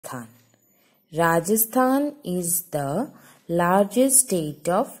Rajasthan. Rajasthan is the largest state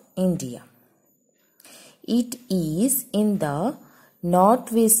of India. It is in the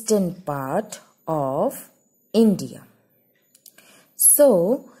northwestern part of India.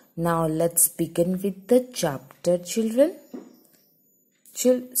 So, now let's begin with the chapter, children.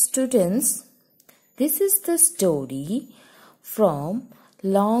 Students, this is the story from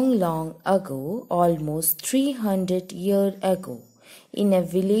long ago, almost 300 years ago, in a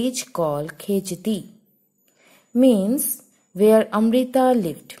village called Khejdi. Means where Amrita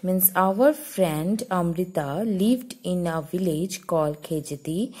lived. Means our friend Amrita lived in a village called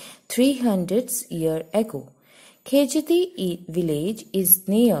Khejdi 300 years ago. Khejdi village is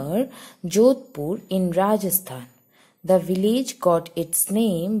near Jodhpur in Rajasthan. The village got its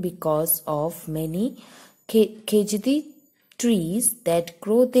name because of many Khejdi trees that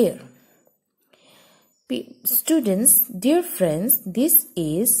grow there. Students, dear friends, this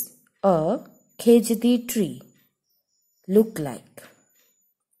is a Khejdi tree. Look like.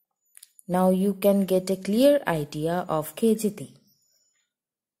 Now you can get a clear idea of Khejdi.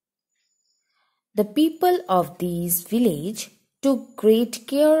 The people of this village took great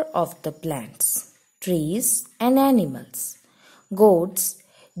care of the plants, trees and animals. Goats,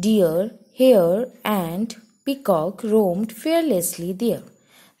 deer, hare and peacock roamed fearlessly there.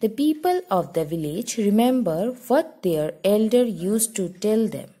 The people of the village remember what their elder used to tell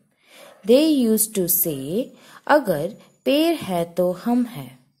them. They used to say, "Agar पेड़ है तो हम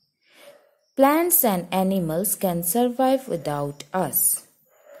हैं." Plants and animals can survive without us,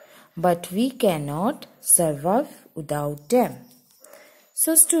 but we cannot survive without them.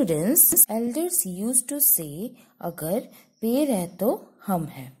 So students, elders used to say, "अगर पेड़ है तो हम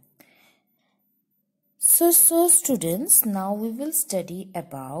हैं." So students, now we will study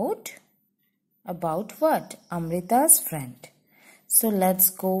about what? Amrita's friend. So let's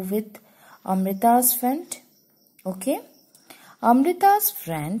go with Amrita's friend. Okay? Amrita's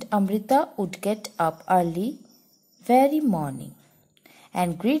friend Amrita would get up early very morning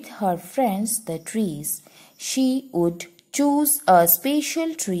and greet her friends the trees. She would choose a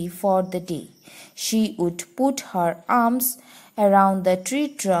special tree for the day. She would put her arms around the tree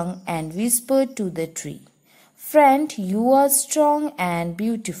trunk and whisper to the tree, "Friend, you are strong and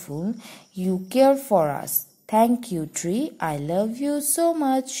beautiful. You care for us. Thank you, tree. I love you so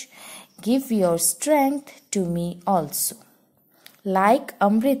much. Give your strength to me also." Like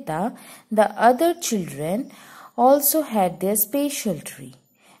Amrita, the other children also had their special tree.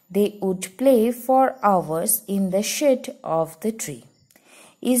 They would play for hours in the shade of the tree.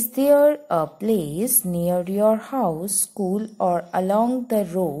 Is there a place near your house, school, or along the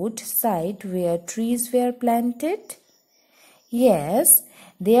road side where trees were planted? Yes,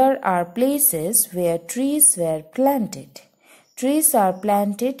 there are places where trees were planted. Trees are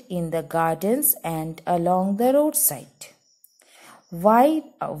planted in the gardens and along the roadside. Why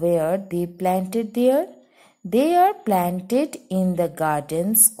were they planted there? They are planted in the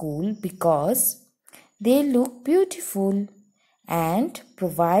garden school because they look beautiful and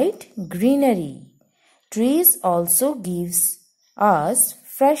provide greenery. Trees also gives us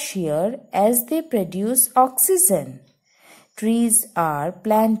fresh air as they produce oxygen. Trees are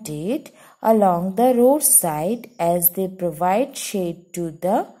planted along the roadside as they provide shade to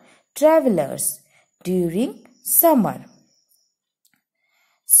the travelers during summer.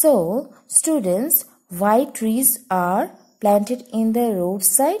 So, students, why trees are planted in the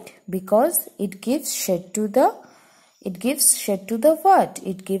roadside? Because it gives shade to the what?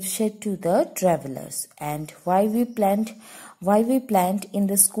 It gives shade to the travelers. And why we plant in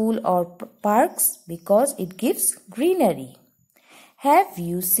the school or parks? Because it gives greenery. Have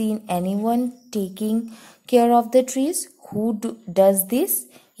you seen anyone taking care of the trees? Who does this?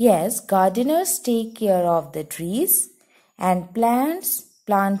 Yes, gardeners take care of the trees and plants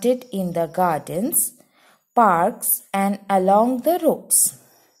planted in the gardens, parks, and along the roads.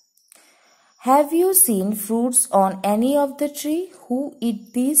 Have you seen fruits on any of the tree? Who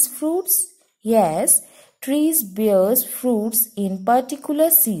eat these fruits? Yes, trees bears fruits in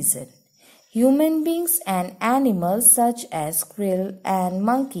particular season. Human beings and animals such as squirrel and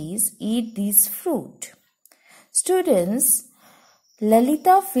monkeys eat this fruit. Students,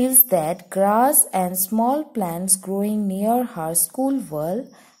 Lalita feels that grass and small plants growing near her school wall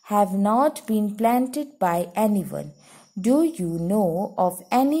have not been planted by anyone. Do you know of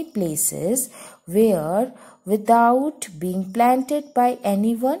any places where without being planted by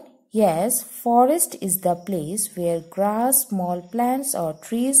anyone? Yes, forest is the place where grass, small plants or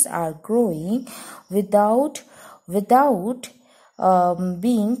trees are growing without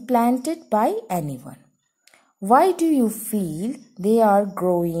being planted by anyone. Why do you feel they are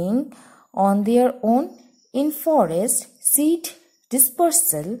growing on their own? In forest, seed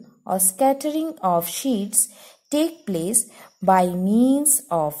dispersal or scattering of seeds take place by means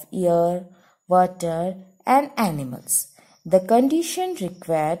of air, water, and animals. The conditions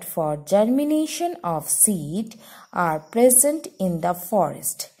required for germination of seed are present in the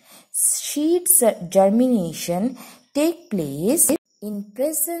forest. Seeds germination take place in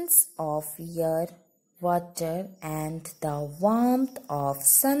presence of air, water, and the warmth of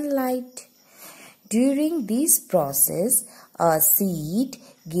sunlight. During this process, a seed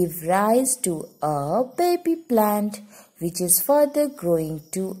gives rise to a baby plant, which is further growing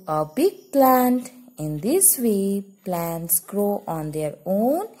to a big plant. In this way, plants grow on their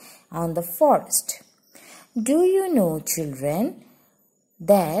own on the forest. Do you know, children,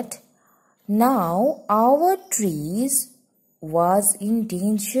 that now our trees was in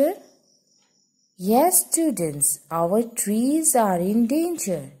danger? Yes, students, our trees are in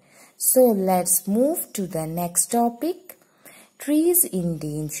danger. So let's move to the next topic. Trees in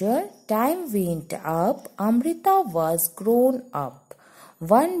danger. Time went up. Amrita was grown up.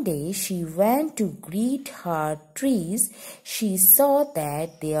 One day she went to greet her trees. She saw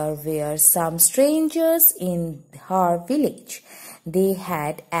that there were some strangers in her village. They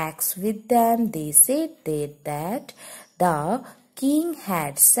had axes with them. They said that the king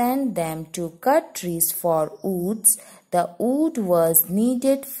had sent them to cut trees for woods. The wood was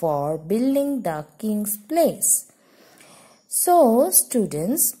needed for building the king's place. So,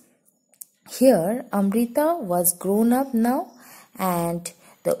 students, here Amrita was grown up now and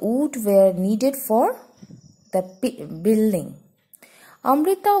the wood were needed for the building.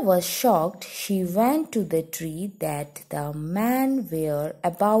 Amrita was shocked. She went to the tree that the man were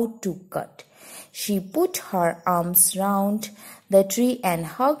about to cut. She put her arms round the tree and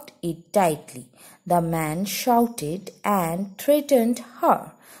hugged it tightly. The man shouted and threatened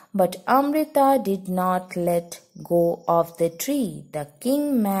her, but Amrita did not let go of the tree. The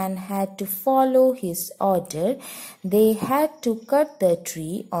king man had to follow his order. They had to cut the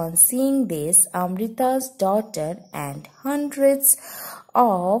tree. On seeing this, Amrita's daughter and hundreds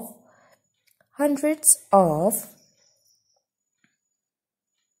of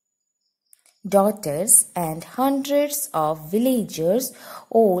daughters and hundreds of villagers,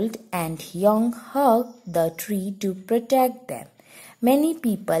 old and young, hugged the tree to protect them. Many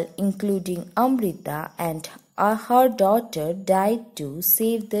people, including Amrita and her daughter, died to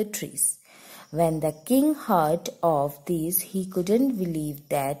save the trees. When the king heard of this, he couldn't believe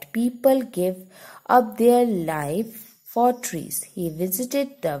that people give up their life for trees. He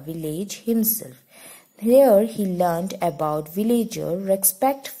visited the village himself. Here he learned about villager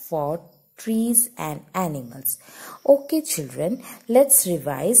respect for trees and animals. Okay, children, let's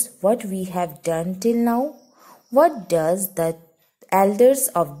revise what we have done till now. What does the elders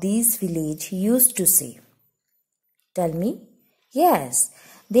of this village used to say? Tell me. Yes,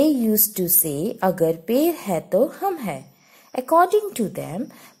 they used to say, "Agar पेड़ है तो हम हैं." According to them,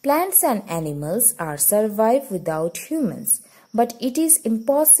 plants and animals are survive without humans, but it is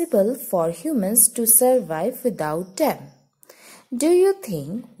impossible for humans to survive without them. Do you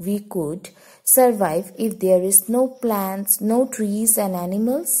think we could survive if there is no plants, no trees and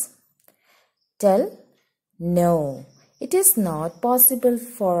animals? Tell, no, it is not possible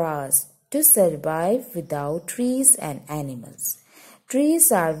for us to survive without trees and animals.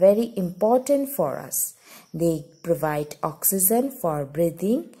 Trees are very important for us. They provide oxygen for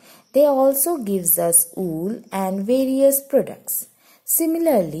breathing. They also gives us wool and various products.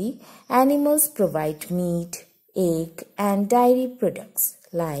 Similarly, animals provide meat, egg and dairy products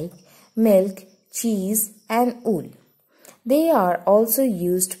like milk, cheese and wool. They are also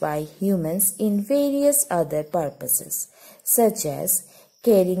used by humans in various other purposes such as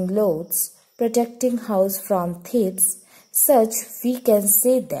carrying loads, protecting house from thieves. Such we can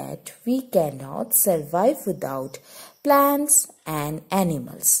say that we cannot survive without plants and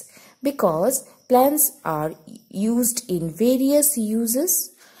animals because plants are used in various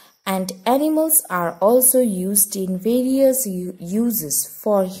uses and animals are also used in various uses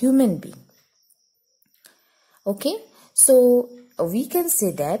for human being. Okay, so we can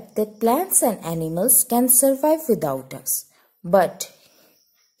say that plants and animals can survive without us, but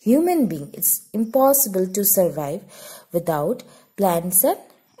human being, it's impossible to survive without plants and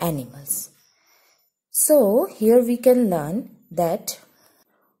animals. So here we can learn that.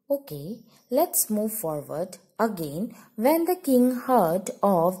 Okay, let's move forward. Again, when the king heard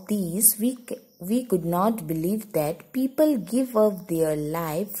of these, we could not believe that people give up their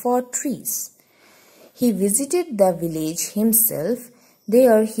life for trees. He visited the village himself.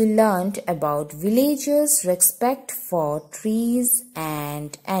 There he learned about villagers' respect for trees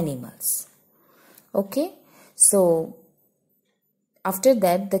and animals. Okay, so after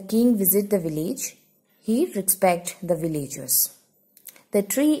that the king visit the village. He respect the villagers. The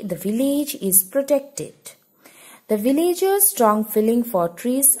village is protected. The villagers' strong feeling for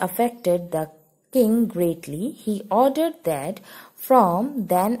trees affected the king greatly. He ordered that from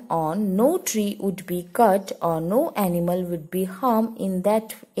then on no tree would be cut or no animal would be harmed in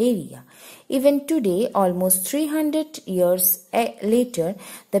that area. Even today, almost 300 years later,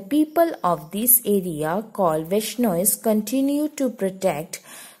 the people of this area called Vaishnois continue to protect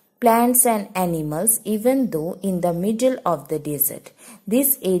plants and animals even though in the middle of the desert.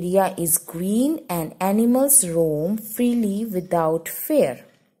 This area is green and animals roam freely without fear.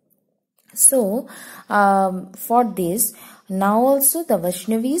 So, for this, now also the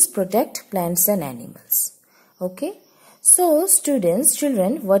Vaishnavis protect plants and animals. Okay. So, students,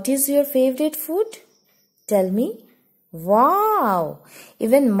 children, what is your favorite food? Tell me. Wow!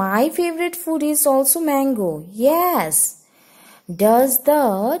 Even my favorite food is also mango. Yes. Does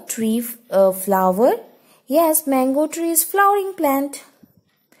the tree flower? Yes, mango tree is flowering plant.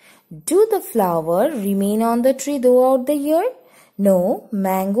 Do the flower remain on the tree throughout the year? No,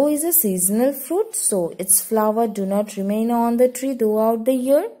 mango is a seasonal fruit, so its flower do not remain on the tree throughout the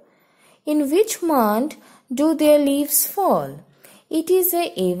year. In which month do their leaves fall? It is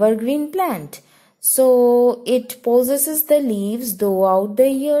an evergreen plant, so it possesses the leaves throughout the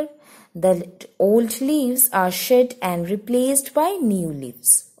year. The old leaves are shed and replaced by new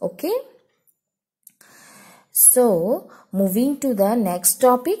leaves. Okay. So, moving to the next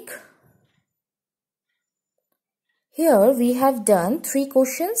topic. Here we have done 3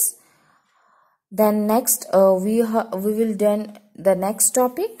 questions. Then next we will done the next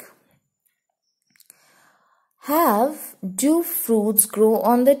topic. Do fruits grow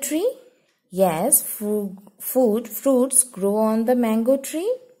on the tree? Yes, fruits grow on the mango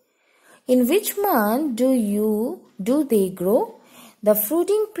tree. In which month do they grow? The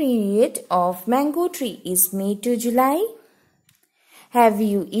fruiting period of mango tree is May to July. Have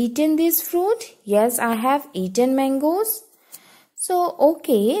you eaten this fruit? Yes, I have eaten mangoes. So,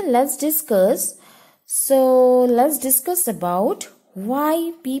 okay, let's discuss. So, let's discuss about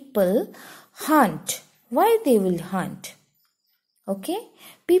why people hunt. Why they will hunt. Okay,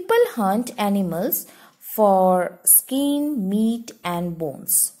 people hunt animals for skin, meat and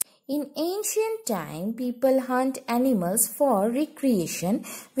bones. In ancient time, people hunt animals for recreation,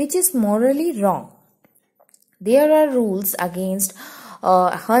 which is morally wrong. There are rules against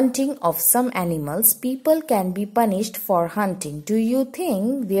hunting of some animals. People can be punished for hunting. Do you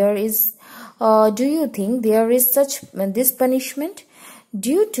think there is such this punishment?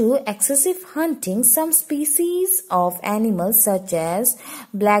 Due to excessive hunting, some species of animals such as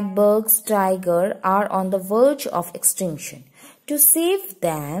blackbirds, tiger are on the verge of extinction. To save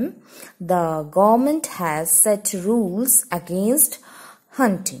them, the government has set rules against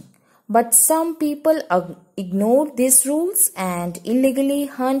hunting. But some people ignore these rules and illegally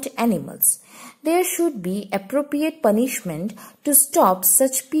hunt animals. There should be appropriate punishment to stop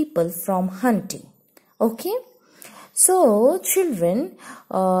such people from hunting. Okay? So, children,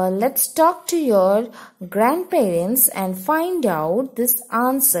 let's talk to your grandparents and find out these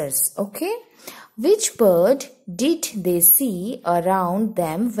answers. Okay? Which bird did they see around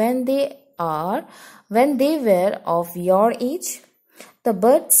them when they were of your age? The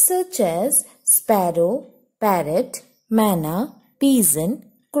birds such as sparrow, parrot, manna, pigeon,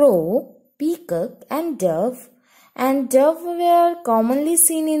 crow, peacock and dove were commonly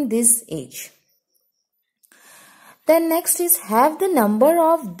seen in this age. Then next is, have the number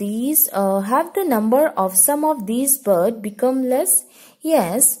of some of these birds become less?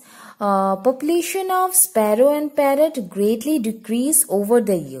 Yes, population of sparrow and parrot greatly decrease over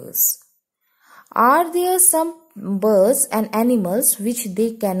the years. Are there some birds and animals which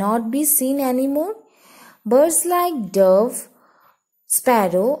they cannot be seen anymore? Birds like dove,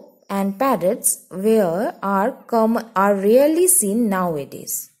 sparrow and parrots are rarely seen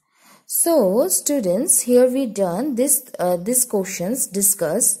nowadays. So, students, here we done these questions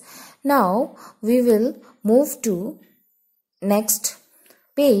discuss. Now, we will move to next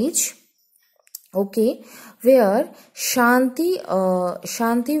page. Okay, where Shanti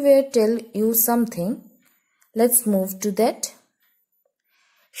will tell you something. Let's move to that.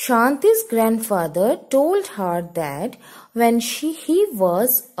 Shanti's grandfather told her that when he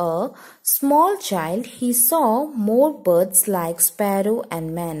was a small child, he saw more birds like sparrow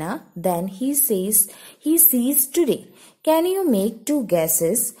and manna than he sees today. Can you make 2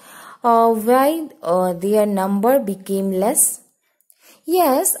 guesses why their number became less?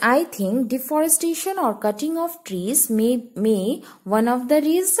 Yes, I think deforestation or cutting of trees may one of the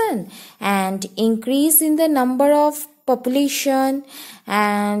reason, and increase in the number of population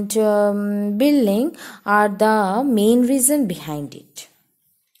and building are the main reason behind it.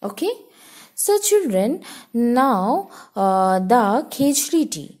 Okay, so children, now the khejri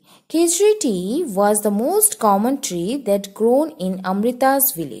tea. Khejri tea was the most common tree that grown in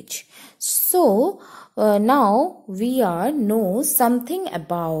Amrita's village. So now we are know something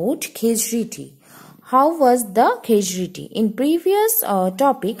about khejri tea. How was the khejri tea? In previous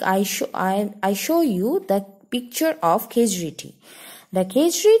topic, I show you the picture of khejri tea. The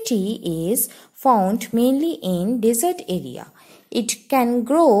khejri tea is found mainly in desert area. It can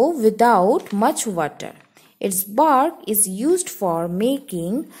grow without much water. Its bark is used for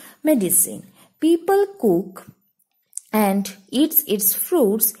making medicine. People cook and eats its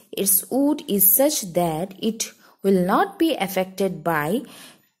fruits. Its wood is such that it will not be affected by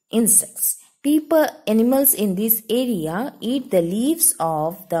insects. Animals in this area eat the leaves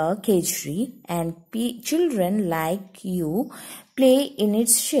of the khejri, and children like you play in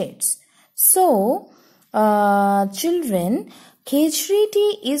its shades. So, children, khejri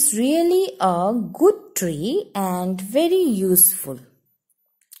tea is really a good tree and very useful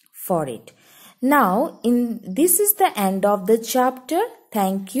for it. Now, this is the end of the chapter.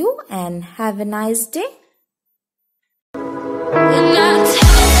 Thank you and have a nice day.